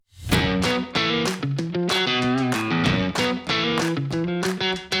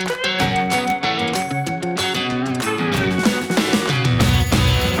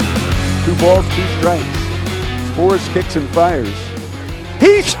balls, 2 strikes. Forrest kicks and fires.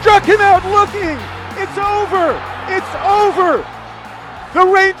 He struck him out looking. It's over. It's over. The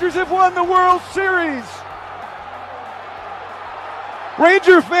Rangers have won the World Series.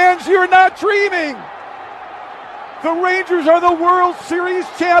 Ranger fans, you're not dreaming. The Rangers are the World Series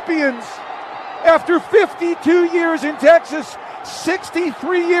champions. After 52 years in Texas,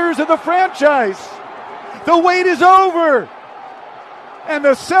 63 years of the franchise. The wait is over. And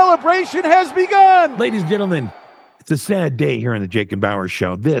the celebration has begun. Ladies and gentlemen, it's a sad day here on the Jake and Bauer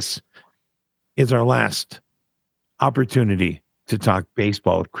Show. This is our last opportunity to talk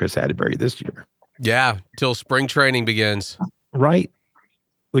baseball with Kris Atteberry this year. Yeah, till spring training begins. Right?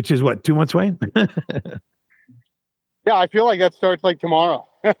 Which is what, 2 months away? Yeah, I feel like that starts like tomorrow.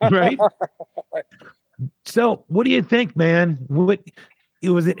 Right? So, what do you think, man?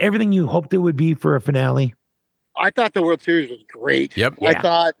 Was it everything you hoped it would be for a finale? I thought the World Series was great. Yep.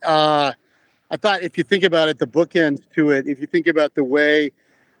 Yeah. I thought if you think about it, the bookends to it, if you think about the way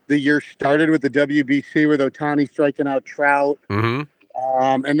the year started with the WBC with Ohtani striking out Trout,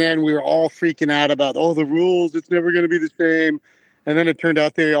 Mm-hmm. and then we were all freaking out about, the rules, it's never going to be the same. And then it turned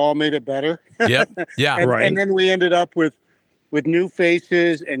out they all made it better. Yep. Yeah. And then we ended up with new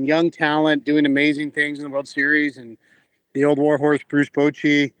faces and young talent doing amazing things in the World Series, and the old warhorse Bruce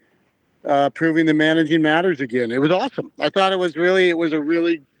Bochy proving the managing matters again. It was awesome. I thought it was a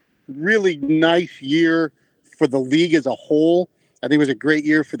really, really nice year for the league as a whole. I think it was a great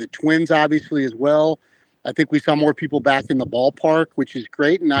year for the Twins, obviously, as well. I think we saw more people back in the ballpark, which is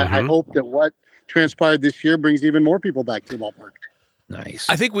great. And I hope that what transpired this year brings even more people back to the ballpark. Nice.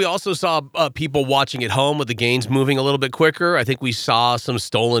 I think we also saw people watching at home with the games moving a little bit quicker. I think we saw some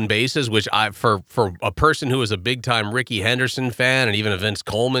stolen bases, which for a person who was a big-time Ricky Henderson fan and even a Vince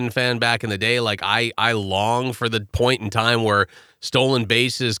Coleman fan back in the day, like I long for the point in time where stolen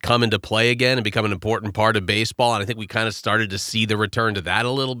bases come into play again and become an important part of baseball. And I think we kind of started to see the return to that a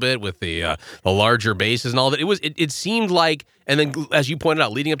little bit with the larger bases and all that. It seemed like, and then as you pointed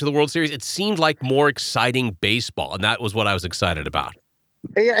out, leading up to the World Series, it seemed like more exciting baseball. And that was what I was excited about.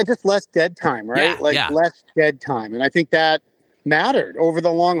 Yeah, just less dead time, right? Less dead time. And I think that mattered over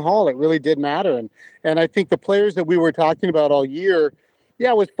the long haul. It really did matter. And I think the players that we were talking about all year,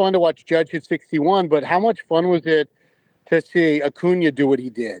 it was fun to watch Judge hit 61, but how much fun was it to see Acuna do what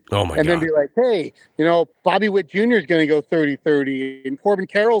he did? Oh, my God. And then be like, hey, Bobby Witt Jr. is going to go 30-30, and Corbin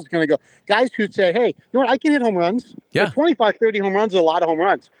Carroll's going to go. Guys who'd say, hey, you know what, I can hit home runs. Yeah. 25, 30 home runs is a lot of home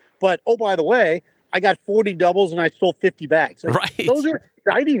runs. But, oh, by the way, I got 40 doubles and I stole 50 bags. Right. Those are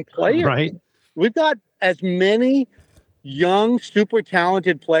exciting players. Right. We've got as many young, super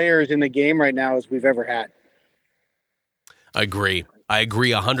talented players in the game right now as we've ever had. I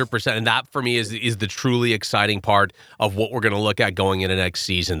agree 100%. And that for me is the truly exciting part of what we're going to look at going into next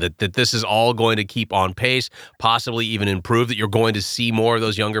season, that this is all going to keep on pace, possibly even improve, that you're going to see more of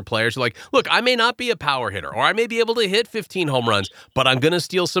those younger players who are like, look, I may not be a power hitter or I may be able to hit 15 home runs, but I'm going to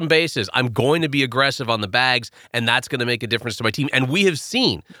steal some bases. I'm going to be aggressive on the bags, and that's going to make a difference to my team. And we have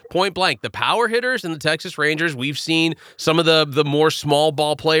seen, point blank, the power hitters in the Texas Rangers. We've seen some of the more small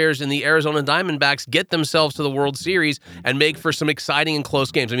ball players in the Arizona Diamondbacks get themselves to the World Series and make for some exciting and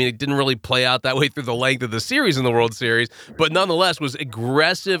close games. I mean, it didn't really play out that way through the length of the series in the World Series, but nonetheless was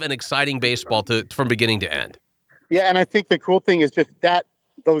aggressive and exciting baseball from beginning to end. Yeah, and I think the cool thing is just that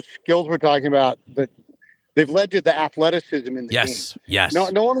those skills we're talking about, that they've led to the athleticism in the game. Yes.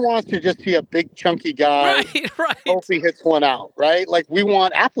 No one wants to just see a big chunky guy Right. hope he hits one out, right? Like, we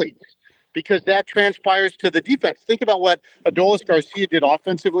want athletes, because that transpires to the defense. Think about what Adolis Garcia did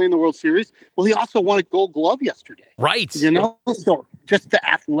offensively in the World Series. Well, he also won a Gold Glove yesterday. Right. So just the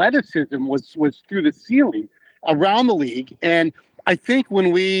athleticism was through the ceiling around the league. And I think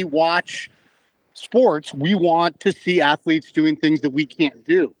when we watch sports, we want to see athletes doing things that we can't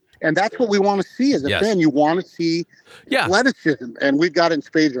do. And that's what we want to see as a fan. You want to see athleticism, and we've got it in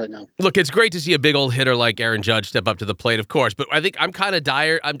spades right now. Look, it's great to see a big old hitter like Aaron Judge step up to the plate, of course, but I think I'm kind of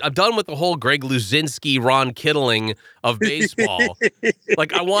I'm done with the whole Greg Luzinski, Ron Kittling of baseball.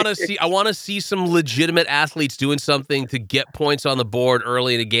 Like, I want to see some legitimate athletes doing something to get points on the board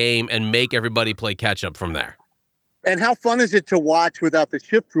early in a game and make everybody play catch up from there. And how fun is it to watch without the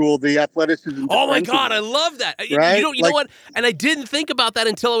shift rule, the athleticism? Oh, my God, I love that. Right? You know what? And I didn't think about that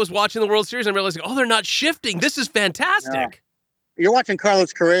until I was watching the World Series and realizing, they're not shifting. This is fantastic. Yeah. You're watching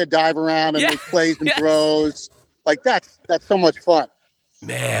Carlos Correa dive around and make plays and throws. Like, that's so much fun.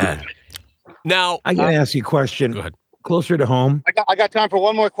 Man. Now, I got to ask you a question. Go ahead. Closer to home. I got time for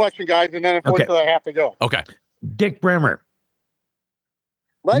one more question, guys, and then unfortunately I have to go. Okay. Dick Bremer.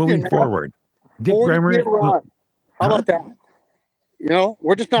 Legend, moving forward. Dick Bremer. How about that?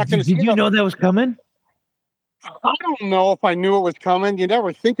 we're just not going to see Did you know that was coming? I don't know if I knew it was coming. You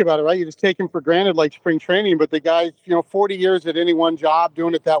never think about it, right? You just take him for granted like spring training. But the guy's, 40 years at any one job,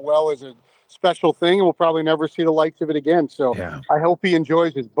 doing it that well is a special thing. And we'll probably never see the likes of it again. So I hope he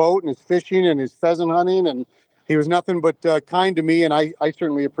enjoys his boat and his fishing and his pheasant hunting. And he was nothing but kind to me. And I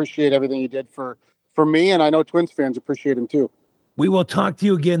certainly appreciate everything he did for me. And I know Twins fans appreciate him too. We will talk to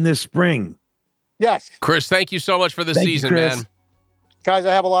you again this spring. Yes. Chris, thank you so much for the season, man. Guys,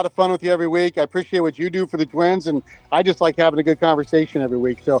 I have a lot of fun with you every week. I appreciate what you do for the Twins, and I just like having a good conversation every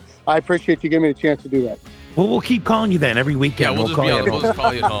week. So I appreciate you giving me the chance to do that. Well, we'll keep calling you then every weekend. Yeah, we'll just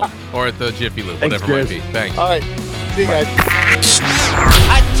call you at home or at the Jiffy Lube, Thanks, whatever Chris. it might be. Thanks. All right. See you guys.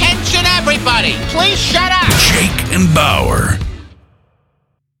 Attention, everybody. Please shut up. Jake and Bauer.